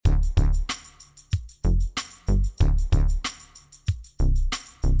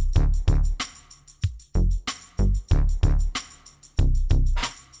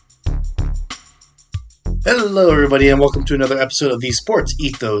Hello, everybody, and welcome to another episode of the Sports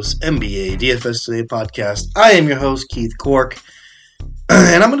Ethos NBA DFS Today podcast. I am your host, Keith Cork,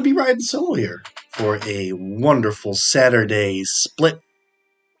 and I'm going to be riding solo here for a wonderful Saturday split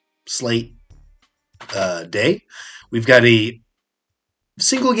slate day. We've got a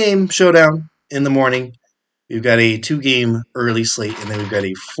single game showdown in the morning. We've got a 2-game early slate, and then we've got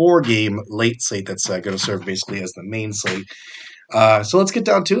a 4-game late slate that's going to serve basically as the main slate. So let's get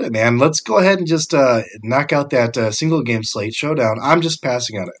down to it, man. Let's go ahead and just knock out that single game slate showdown. I'm just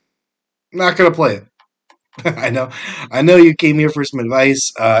passing on it. I'm not going to play it. I know you came here for some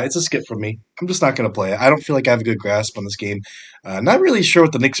advice. It's a skip from me. I'm just not going to play it. I don't feel like I have a good grasp on this game. Not really sure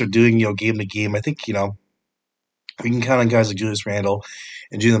what the Knicks are doing, game to game. I think, we can count on guys like Julius Randle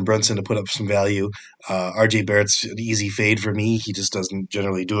and Jalen Brunson to put up some value. RJ Barrett's an easy fade for me. He just doesn't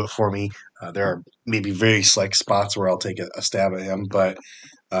generally do it for me. There are maybe very select spots where I'll take a stab at him, but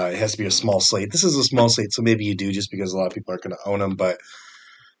it has to be a small slate. This is a small slate, so maybe you do just because a lot of people aren't going to own him. But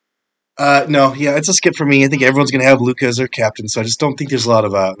no, yeah, it's a skip for me. I think everyone's going to have Luka as their captain, so I just don't think there's a lot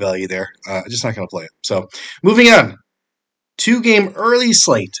of value there. I'm just not going to play it. So moving on. 2-game early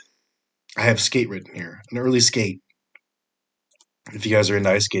slate. I have skate written here, an early skate. If you guys are into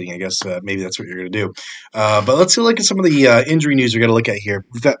ice skating, I guess maybe that's what you're going to do. But let's look at some of the injury news we're going to look at here.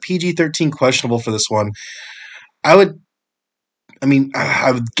 We've got PG-13 questionable for this one. I would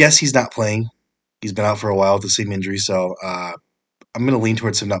guess he's not playing. He's been out for a while with the same injury, so I'm going to lean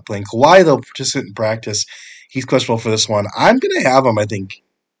towards him not playing. Kawhi, though, participant in practice. He's questionable for this one. I'm going to have him, I think,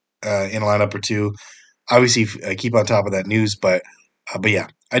 in a lineup or two. Obviously, keep on top of that news, but yeah,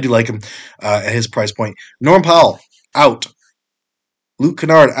 I do like him at his price point. Norm Powell, out. Luke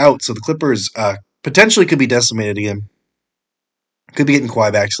Kennard out, so the Clippers potentially could be decimated again. Could be getting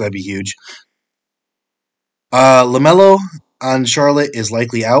Kawhi back, so that'd be huge. LaMelo on Charlotte is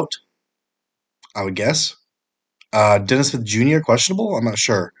likely out, I would guess. Dennis Smith Jr., questionable? I'm not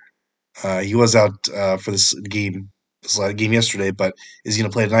sure. He was out for this game yesterday, but is he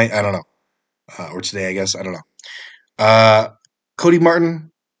going to play tonight? I don't know. Or today, I guess. I don't know. Cody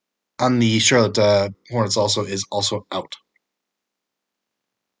Martin on the Charlotte Hornets is also out.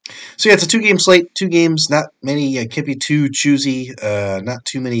 So yeah, it's a 2-game slate, 2 games, not many, can't be too choosy, not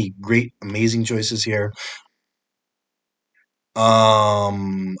too many great, amazing choices here. I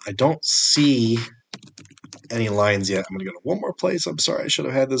don't see any lines yet. I'm going to go to one more place. I'm sorry, I should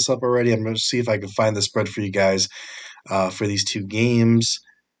have had this up already. I'm going to see if I can find the spread for you guys for these 2 games.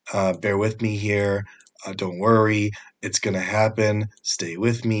 Bear with me here. Don't worry. It's going to happen. Stay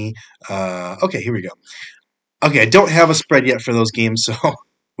with me. Okay, here we go. Okay, I don't have a spread yet for those games, so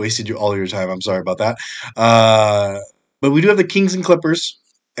wasted all your time. I'm sorry about that. But we do have the Kings and Clippers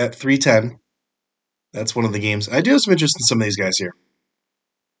at 310. That's one of the games. I do have some interest in some of these guys here.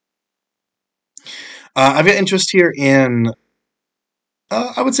 I've got interest here in,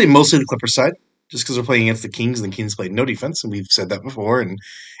 I would say mostly the Clippers side, just because we're playing against the Kings, and the Kings played no defense, and we've said that before, and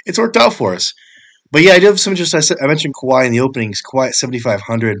it's worked out for us. But yeah, I do have some interest. I mentioned Kawhi in the openings. Kawhi at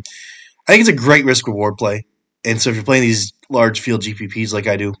 7,500. I think it's a great risk-reward play. And so if you're playing these large field GPPs like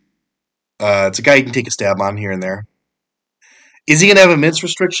I do, it's a guy you can take a stab on here and there. Is he going to have a minutes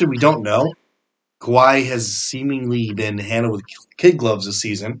restriction? We don't know. Kawhi has seemingly been handled with kid gloves this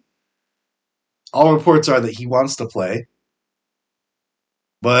season. All reports are that he wants to play.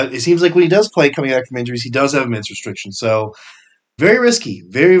 But it seems like when he does play coming back from injuries, he does have a minutes restriction. So very risky.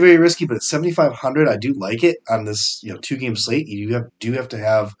 Very, very risky. But at 7,500, I do like it on this 2-game slate. You do have to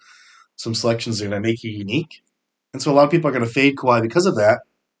have some selections that are going to make you unique. And so a lot of people are going to fade Kawhi because of that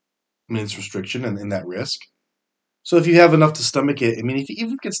minutes restriction and that risk. So if you have enough to stomach it, if he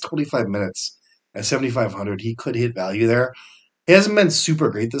even gets 25 minutes at 7,500, he could hit value there. He hasn't been super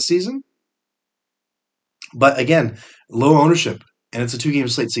great this season. But again, low ownership. And it's a 2-game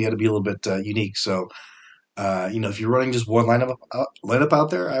slate, so you got to be a little bit unique. So, if you're running just one lineup out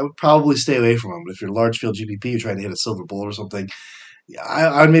there, I would probably stay away from him. But if you're a large field GPP, you're trying to hit a silver bullet or something,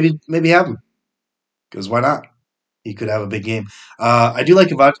 I would maybe have him. Because why not? He could have a big game. I do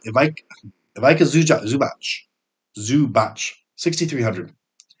like Ivica Zubac, 6,300.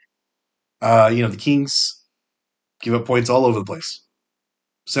 The Kings give up points all over the place.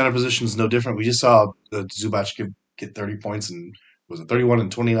 Center position is no different. We just saw the Zubac get 30 points and was it 31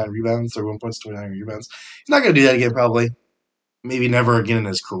 and 29 rebounds, 31 points, 29 rebounds. He's not going to do that again, probably. Maybe never again in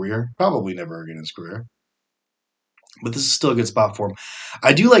his career. Probably never again in his career. But this is still a good spot for him.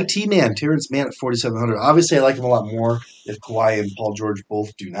 I do like T-Man, Terrence Mann at 4,700. Obviously, I like him a lot more if Kawhi and Paul George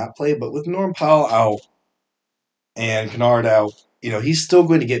both do not play. But with Norm Powell out and Kennard out, he's still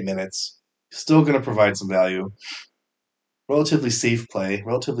going to get minutes. Still going to provide some value. relatively safe play,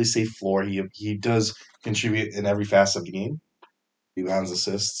 relatively safe floor. He does contribute in every facet of the game: rebounds,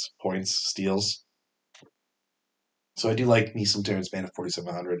 assists, points, steals. So I do like me some Terrence Mann at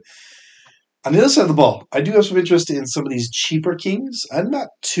 4,700. On the other side of the ball, I do have some interest in some of these cheaper kings. I'm not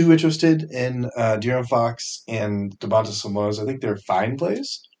too interested in De'Aaron Fox and Domantas Sabonis. I think they're fine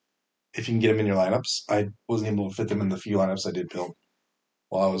plays if you can get them in your lineups. I wasn't able to fit them in the few lineups I did build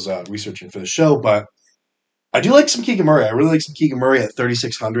while I was researching for the show, but I do like some Keegan Murray. I really like some Keegan Murray at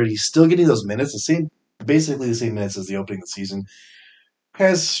 3,600. He's still getting those minutes, basically the same minutes as the opening of the season.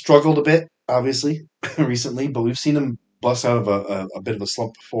 Has struggled a bit, obviously, recently, but we've seen him bust out of a bit of a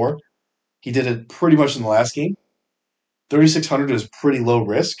slump before. He did it pretty much in the last game. 3,600 is pretty low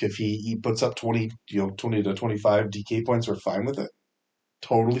risk. If he puts up 20 to 25 DK points, we're fine with it.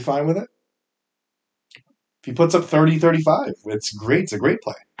 Totally fine with it. If he puts up 30, 35, it's great. It's a great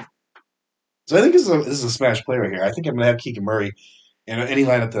play. So I think this is a smash play right here. I think I'm going to have Keegan Murray in any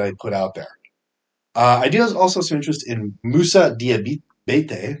lineup that I put out there. I do also have some interest in Musa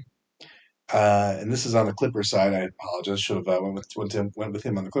Diabate, and this is on the Clippers side. I apologize. Should have went with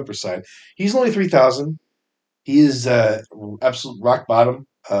him on the Clippers side. He's only 3,000. He is absolute rock bottom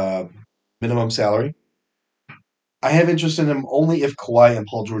minimum salary. I have interest in him only if Kawhi and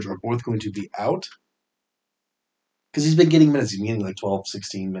Paul George are both going to be out, because he's been getting minutes. He's been getting like 12,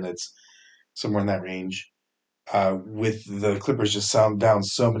 16 minutes, somewhere in that range. With the Clippers just down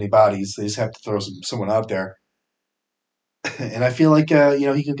so many bodies, they just have to throw someone out there. And I feel like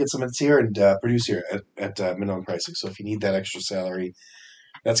he can get some minutes here and produce here at minimum pricing. So if you need that extra salary,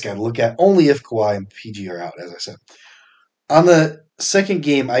 that's got to look at only if Kawhi and PG are out, as I said. On the second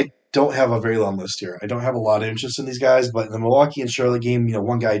game, I don't have a very long list here. I don't have a lot of interest in these guys, but in the Milwaukee and Charlotte game,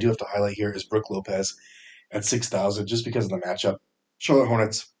 one guy I do have to highlight here is Brook Lopez at 6,000, just because of the matchup. Charlotte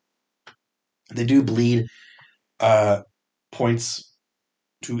Hornets, they do bleed points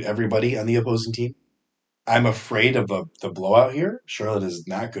to everybody on the opposing team. I'm afraid of the blowout here. Charlotte is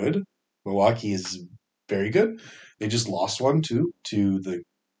not good. Milwaukee is very good. They just lost one too to the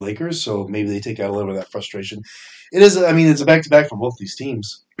Lakers, so maybe they take out a little bit of that frustration. It is. I mean, it's a back-to-back for both these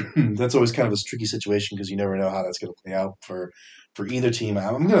teams. That's always kind of a tricky situation because you never know how that's going to play out for either team.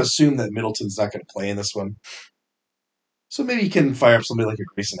 I'm going to assume that Middleton's not going to play in this one, so maybe you can fire up somebody like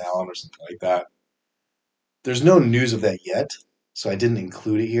a Grayson Allen or something like that. There's no news of that yet, so I didn't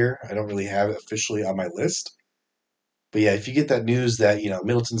include it here. I don't really have it officially on my list. But yeah, if you get that news that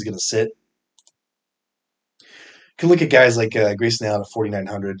Middleton's going to sit, you can look at guys like Grayson Allen at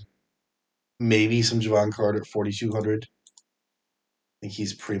 4,900, maybe some Javon Carter at 4,200. I think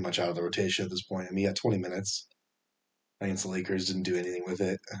he's pretty much out of the rotation at this point. I mean, he had 20 minutes against the Lakers, didn't do anything with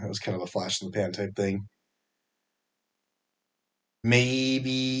it. It was kind of a flash in the pan type thing.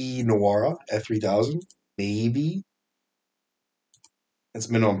 Maybe Nwora at 3,000. Maybe. That's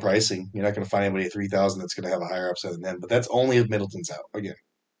minimum pricing. You're not going to find anybody at 3,000 that's going to have a higher upside than them, but that's only if Middleton's out again.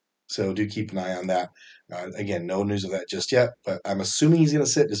 So do keep an eye on that. Again, no news of that just yet, but I'm assuming he's going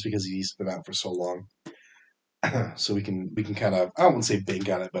to sit just because he's been out for so long. So we can kind of, I wouldn't say bank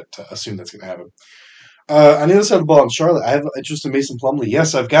on it, but assume that's going to happen. On the other side of the ball in Charlotte, I have interest in Mason Plumlee.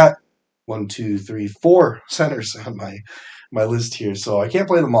 Yes, I've got 1, 2, 3, 4 centers on my list here, so I can't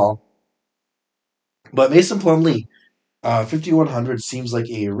play them all. But Mason Plumlee, 5,100 seems like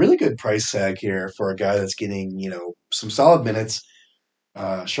a really good price tag here for a guy that's getting some solid minutes.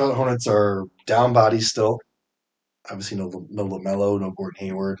 Charlotte Hornets are down bodies still. Obviously, no LaMelo, no Gordon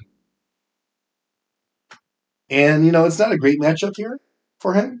Hayward. And, it's not a great matchup here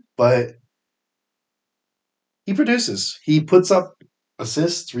for him, but he produces. He puts up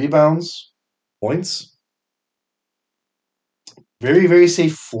assists, rebounds, points. Very, very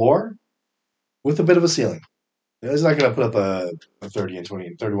safe floor with a bit of a ceiling. He's not going to put up a 30 and 20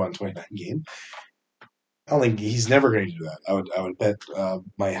 and 31 and 29 game. I don't think he's never going to do that. I would bet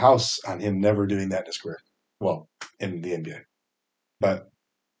my house on him never doing that in his career. Well, in the NBA. But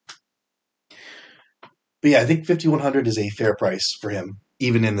yeah, I think 5,100 is a fair price for him,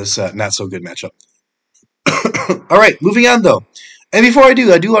 even in this not so good matchup. All right, moving on though. And before I do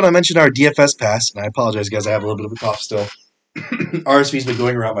want to mention our DFS pass. And I apologize, guys. I have a little bit of a cough still. RSV's been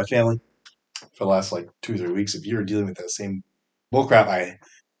going around my family for the last 2 or 3 weeks. If you're dealing with that same bullcrap, I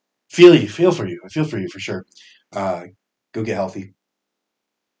feel for you. I feel for you for sure. Go get healthy.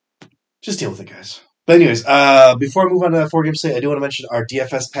 Just deal with it, guys. But anyways, before I move on to that 4 game slate, I do want to mention our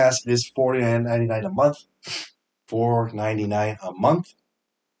DFS pass. It is $49.99 a month. $4.99 a month.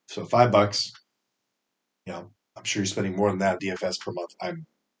 So $5. I'm sure you're spending more than that DFS per month. I'm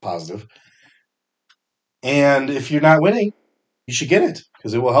positive. And if you're not winning, you should get it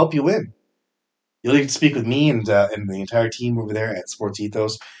because it will help you win. You'll get to speak with me and the entire team over there at Sports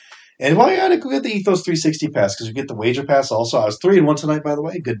Ethos. And while you're at it, go get the Ethos 360 pass because you get the wager pass also. I was 3-1 tonight, by the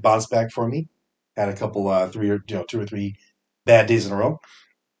way. Good bounce back for me. Had a couple, 2 or 3 bad days in a row.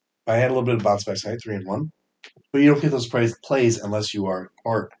 I had a little bit of bounce back tonight, 3-1. But you don't get those plays unless you are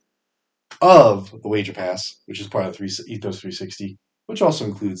part of the wager pass, which is part of Ethos 360, which also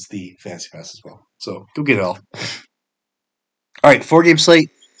includes the fantasy pass as well. So go get it all. All right, 4-game slate.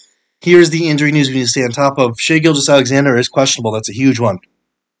 Here's the injury news we need to stay on top of. Shai Gilgeous-Alexander is questionable. That's a huge one.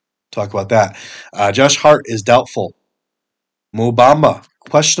 Talk about that. Josh Hart is doubtful. Mo Bamba,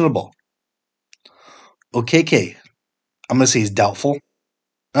 questionable. Okeke, I'm going to say he's doubtful.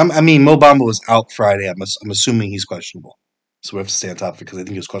 Mo Bamba was out Friday. I'm assuming he's questionable. So we have to stay on top of it because I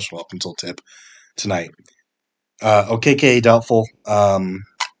think he was questionable up until tip tonight. Okeke, doubtful.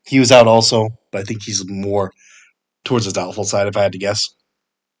 He was out also, but I think he's more towards the doubtful side if I had to guess.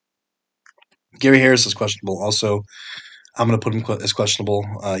 Gary Harris is questionable also. I'm going to put him as questionable.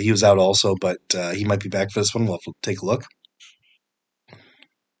 He was out also, but he might be back for this one. We'll have to take a look.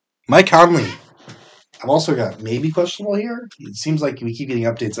 Mike Conley. I've also got maybe questionable here. It seems like we keep getting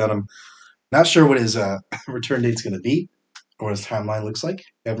updates on him. Not sure what his return date's going to be or what his timeline looks like.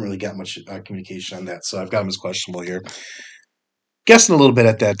 I haven't really got much communication on that, so I've got him as questionable here. Guessing a little bit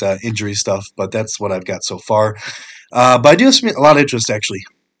at that injury stuff, but that's what I've got so far. But I do have a lot of interest, actually.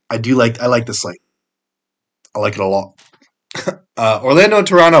 I like this slate. I like it a lot. Orlando and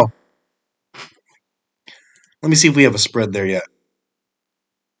Toronto. Let me see if we have a spread there yet.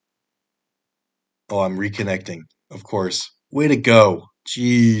 Oh, I'm reconnecting, of course. Way to go.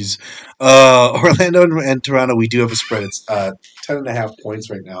 Jeez. Orlando and Toronto, we do have a spread. It's 10.5 points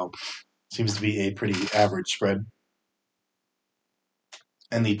right now. Seems to be a pretty average spread.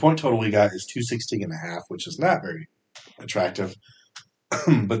 And the point total we got is 216.5, which is not very attractive.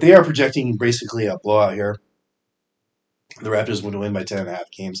 But they are projecting basically a blowout here. The Raptors would win by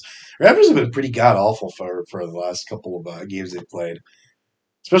 10.5 games. Raptors have been pretty god-awful for the last couple of games they've played.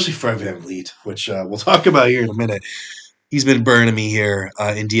 Especially Fred VanVleet, which we'll talk about here in a minute. He's been burning me here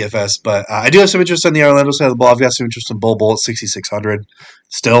in DFS, but I do have some interest on the Orlando side of the ball. I've got some interest in Bol Bol at 6,600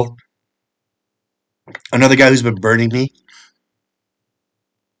 still. Another guy who's been burning me,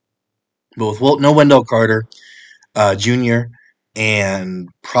 but with no Wendell Carter Jr. and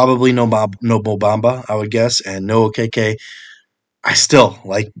probably no Mo Bamba, I would guess, and no Okeke. I still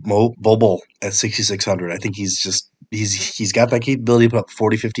like Bol Bol at 6,600. I think he's got that capability to put up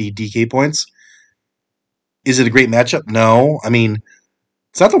 40, 50 DK points. Is it a great matchup? No. I mean,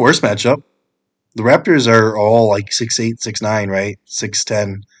 it's not the worst matchup. The Raptors are all like 6'8", 6'9", right?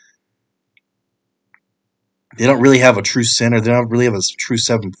 6'10". They don't really have a true center. They don't really have a true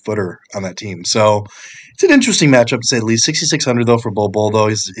 7-footer on that team. So it's an interesting matchup to say the least. 6,600 though for Bol Bol though.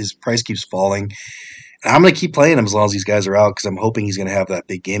 His price keeps falling. And I'm going to keep playing him as long as these guys are out because I'm hoping he's going to have that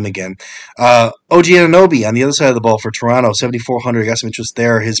big game again. OG Anunoby on the other side of the ball for Toronto, 7,400. Got some interest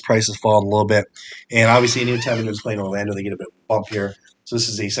there. His price has fallen a little bit. And obviously, anytime anyone's playing Orlando, they get a bit of a bump here. So this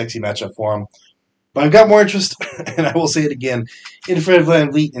is a sexy matchup for him. But I've got more interest, and I will say it again, in Fred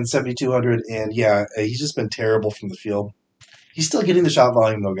VanVleet in 7,200. And yeah, he's just been terrible from the field. He's still getting the shot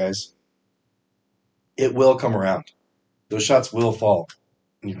volume, though, guys. It will come around. Those shots will fall.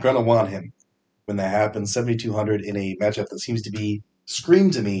 And you're going to want him when that happens. 7,200 in a matchup that seems to be,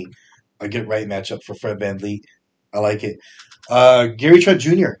 screamed to me, a get-right matchup for Fred VanVleet. I like it. Gary Trent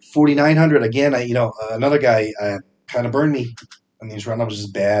Jr., 4,900. Again, another guy kind of burned me. I mean, his run-up was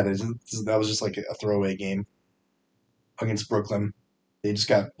just bad. That was just like a throwaway game against Brooklyn. They just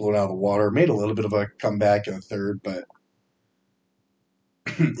got blown out of the water. Made a little bit of a comeback in the third, but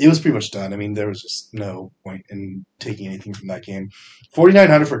it was pretty much done. I mean, there was just no point in taking anything from that game.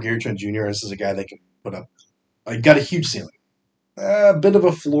 4,900 for Gary Trent Jr. This is a guy that can put up. Got a huge ceiling. A bit of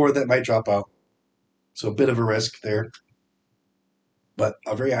a floor that might drop out. So a bit of a risk there. But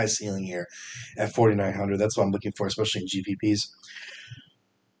a very high ceiling here at 4,900. That's what I'm looking for, especially in GPPs.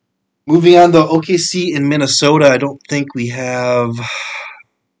 Moving on to OKC in Minnesota, I don't think we have...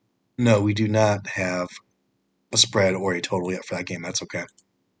 No, we do not have a spread or a total yet for that game. That's okay.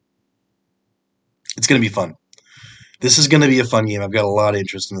 It's going to be fun. This is going to be a fun game. I've got a lot of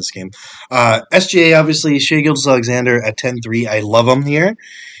interest in this game. SGA, obviously, Shai Gilgeous-Alexander at 10-3. I love him here.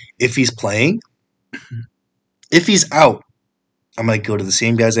 If he's playing. If he's out, I might go to the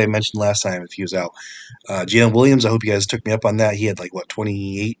same guys I mentioned last time if he was out. Jalen Williams, I hope you guys took me up on that. He had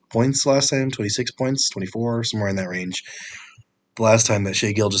 28 points last time, 26 points, 24, somewhere in that range. The last time that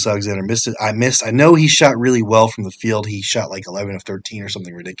Shai Gilgeous-Alexander missed it, I missed. I know he shot really well from the field. He shot 11 of 13 or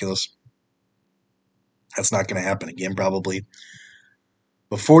something ridiculous. That's not going to happen again, probably.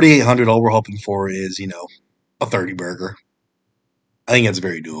 But 4,800, all we're hoping for is, a 30 burger. I think that's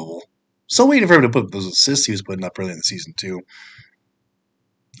very doable. Still waiting for him to put those assists he was putting up early in the season, too.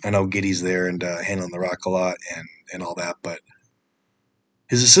 I know Giddy's there and handling the rock a lot and all that, but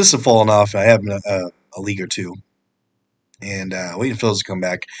his assists have fallen off. I have him in a league or two. And waiting for those to come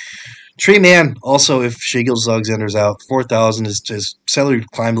back. Trey Mann, also, if Shai Gilgeous-Alexander's out, 4,000 is just salary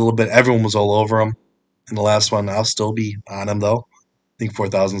climbed a little bit. Everyone was all over him in the last one. I'll still be on him, though. I think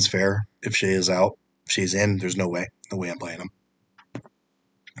 4,000 is fair if Shai is out. If Shai's in, there's no way. No way I'm playing him.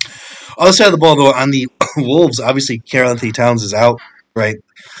 Other side of the ball, though, on the Wolves, obviously, Karl-Anthony Towns is out, right?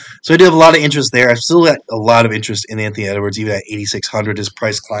 So I do have a lot of interest there. I've still got a lot of interest in Anthony Edwards, even at 8,600. His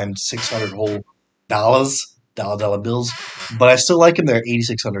price climbed 600 whole dollar bills. But I still like him there at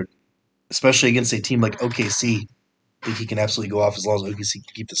 8,600, especially against a team like OKC. I think he can absolutely go off as long as OKC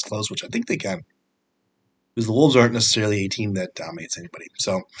can keep this close, which I think they can. Because the Wolves aren't necessarily a team that dominates anybody.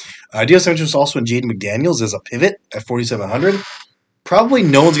 So I do have some interest also in Jaden McDaniels as a pivot at 4,700. Probably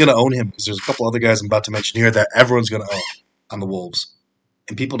no one's going to own him because there's a couple other guys I'm about to mention here that everyone's going to own on the Wolves.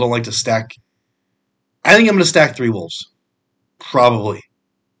 And people don't like to stack. I think I'm going to stack 3 Wolves. Probably.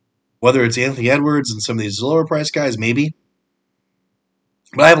 Whether it's Anthony Edwards and some of these lower price guys, maybe.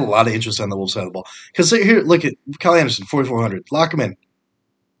 But I have a lot of interest on the Wolves side of the ball. Because here, look at Kyle Anderson, 4,400. Lock him in.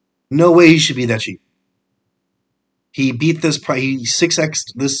 No way he should be that cheap. He beat this price. He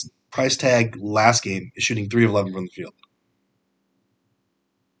 6x this price tag last game, shooting 3 of 11 from the field.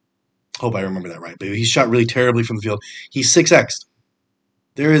 Hope I remember that right. But he shot really terribly from the field. He's 6x'd.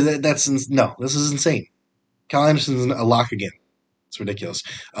 This is insane. Kyle Anderson's a lock again. It's ridiculous.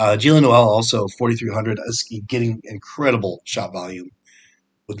 Jalen Noel also 4,300 is getting incredible shot volume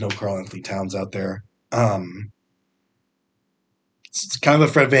with no Karl-Anthony Towns out there. It's kind of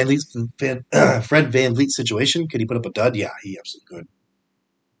a Fred VanVleet situation. Could he put up a dud? Yeah, he absolutely could.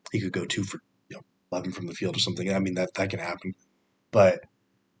 He could go 2 for 11 from the field or something. I mean, that can happen. But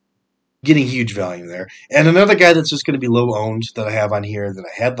getting huge value there. And another guy that's just going to be low owned that I have on here that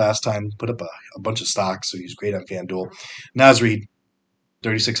I had last time, put up a bunch of stocks, so he's great on FanDuel. Naz Reid,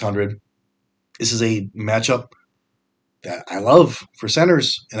 3,600. This is a matchup that I love for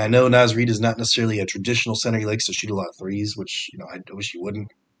centers. And I know Naz Reid is not necessarily a traditional center. He likes to shoot a lot of threes, which, I wish he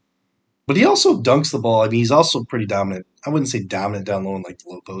wouldn't. But he also dunks the ball. I mean, he's also pretty dominant. I wouldn't say dominant down low in like the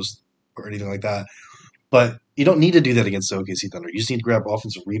low post or anything like that. But you don't need to do that against the OKC Thunder. You just need to grab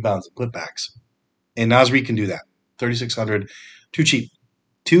offensive rebounds and putbacks. And Naz Reid can do that. 3,600. Too cheap.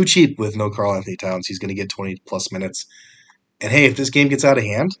 Too cheap with no Karl-Anthony Towns. He's going to get 20-plus minutes. And hey, if this game gets out of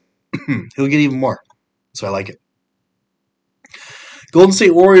hand, he'll get even more. So I like it. Golden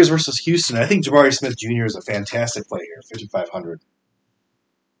State Warriors versus Houston. I think Jabari Smith Jr. is a fantastic play here, 5,500.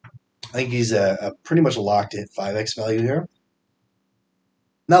 I think he's pretty much locked at 5x value here.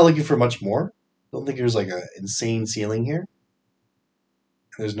 Not looking for much more. Don't think there's like an insane ceiling here.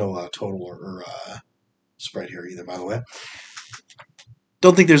 There's no total or spread here either, by the way.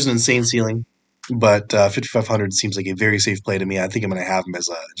 Don't think there's an insane ceiling, but 5,500 seems like a very safe play to me. I think I'm going to have him as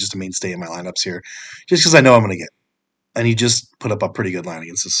just a mainstay in my lineups here, just because I know I'm going to get. And he just put up a pretty good line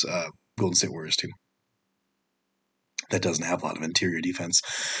against this Golden State Warriors team that doesn't have a lot of interior defense.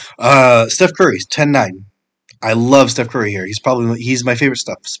 Steph Curry, 10-9. I love Steph Curry here. He's my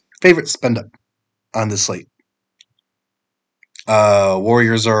favorite spend up on this slate.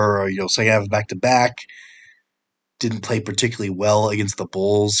 Warriors are second half back to back. Didn't play particularly well against the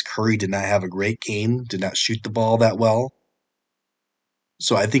Bulls. Curry did not have a great game. Did not shoot the ball that well.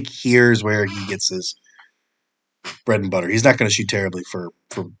 So I think here's where he gets his bread and butter. He's not going to shoot terribly for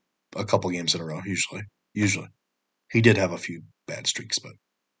a couple games in a row. Usually, he did have a few bad streaks, but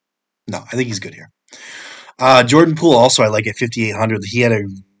no, I think he's good here. Jordan Poole also I like at 5,800. He had a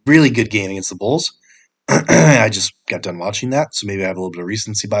really good game against the Bulls. I just got done watching that, so maybe I have a little bit of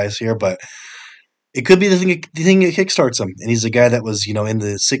recency bias here, but it could be the thing that kickstarts him. And he's a guy that was, in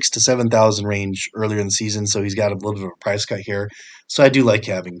the 6,000 to 7,000 range earlier in the season, so he's got a little bit of a price cut here. So I do like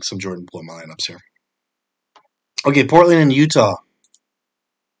having some Jordan Poole in my lineups here. Okay, Portland and Utah.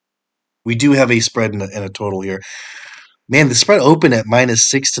 We do have a spread and a total here. Man, the spread opened at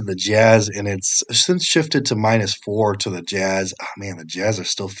 -6 to the Jazz, and it's since shifted to -4 to the Jazz. Oh, man, the Jazz are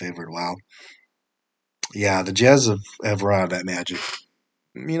still favored. Wow. Yeah, the Jazz have run out of that magic.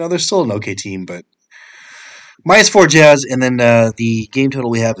 They're still an okay team, but -4 Jazz, and then the game total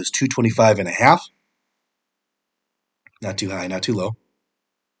we have is 225.5. Not too high, not too low.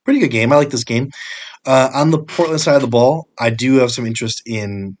 Pretty good game. I like this game. On the Portland side of the ball, I do have some interest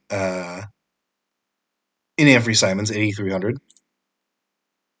in Anthony Simons, 8,300.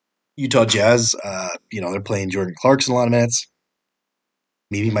 Utah Jazz, they're playing Jordan Clarkson a lot of minutes.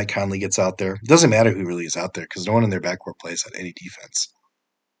 Maybe Mike Conley gets out there. It doesn't matter who really is out there because no one in their backcourt plays at any defense.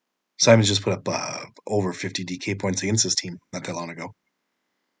 Simons just put up over 50 DK points against this team not that long ago.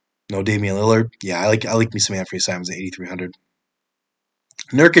 No Damian Lillard. Yeah, I like me some Anthony Simons at 8,300.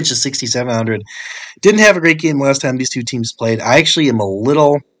 Nurkic is 6,700. Didn't have a great game last time these two teams played. I actually am a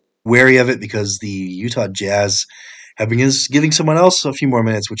little wary of it because the Utah Jazz have been giving someone else a few more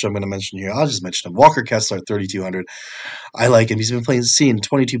minutes, which I'm going to mention here. I'll just mention him. Walker Kessler at 3,200. I like him. He's been seeing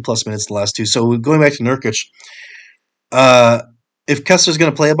 22 plus minutes in the last two. So going back to Nurkic, if Kessler's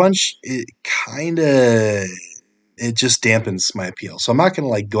going to play a bunch, it just dampens my appeal. So I'm not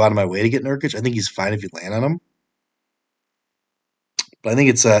going to go out of my way to get Nurkic. I think he's fine if you land on him. But I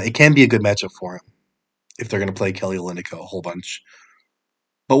think it can be a good matchup for him if they're going to play Kelly Olynyk a whole bunch.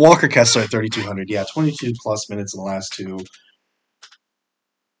 But Walker Kessler at 3,200, yeah, 22 plus minutes in the last two.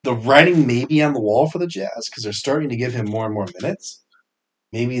 The writing may be on the wall for the Jazz because they're starting to give him more and more minutes.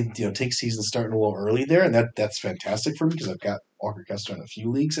 Maybe take season starting a little early there, and that's fantastic for me because I've got Walker Kessler in a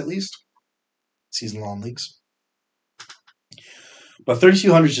few leagues at least, season-long leagues. But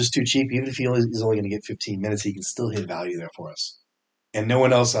 3,200 is just too cheap. Even if he is only going to get 15 minutes, he can still hit value there for us. And no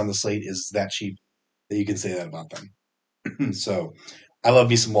one else on the slate is that cheap that you can say that about them. So I love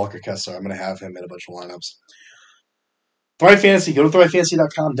me some Walker Kessler. I'm going to have him in a bunch of lineups. Thrive Fantasy. Go to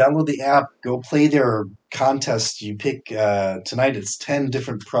thrivefantasy.com. Download the app. Go play their contest. You pick, tonight it's 10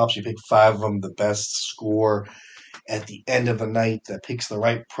 different props. You pick 5 of them. The best score at the end of the night that picks the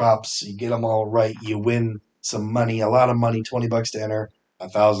right props. You get them all right. You win some money, a lot of money, $20 to enter.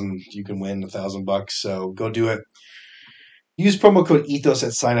 1,000, you can win $1,000. So go do it. Use promo code ETHOS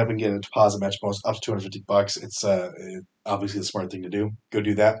at sign up and get a deposit match bonus up to $250. It's obviously the smart thing to do. Go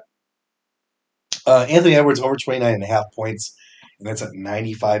do that. Anthony Edwards over 29.5 points, and that's at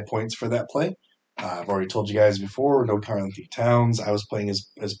 95 points for that play. I've already told you guys before, no Karl-Anthony Towns. I was playing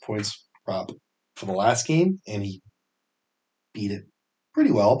his points prop for the last game, and he beat it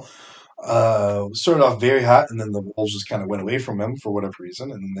pretty well. Started off very hot, and then the Wolves just kind of went away from him for whatever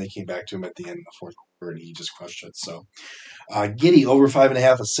reason, and then they came back to him at the end of the fourth quarter, and he just crushed it. So Giddey over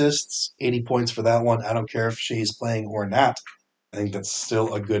 5.5 assists, 80 points for that one. I don't care if Shea's playing or not. I think that's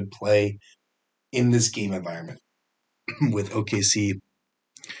still a good play in this game environment with OKC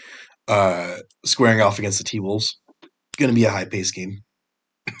squaring off against the T-Wolves. Going to be a high-paced game,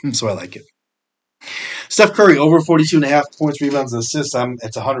 so I like it. Steph Curry over 42.5 points, rebounds, and assists.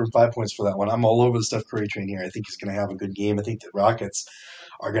 It's 105 points for that one. I'm all over the Steph Curry train here. I think he's going to have a good game. I think the Rockets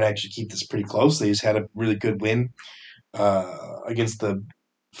are going to actually keep this pretty close. They just had a really good win against the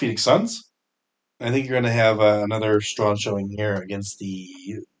Phoenix Suns. I think you're going to have another strong showing here against the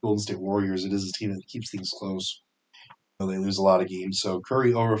Golden State Warriors. It is a team that keeps things close. They lose a lot of games. So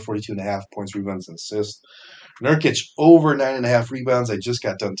Curry over 42.5 points, rebounds, and assists. Nurkic over 9.5 rebounds. I just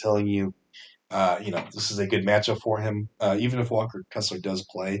got done telling you, this is a good matchup for him. Even if Walker Kessler does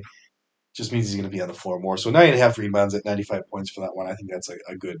play, just means he's going to be on the floor more. So 9.5 rebounds at 95 points for that one. I think that's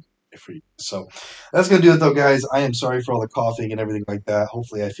a good free. So that's going to do it, though, guys. I am sorry for all the coughing and everything like that.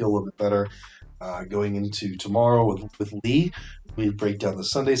 Hopefully I feel a little bit better going into tomorrow with Lee. We break down the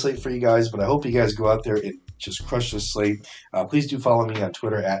Sunday slate for you guys, but I hope you guys go out there and just crush this slate. Please do follow me on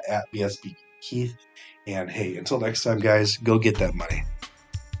Twitter at BSBKeith. And, hey, until next time, guys, go get that money.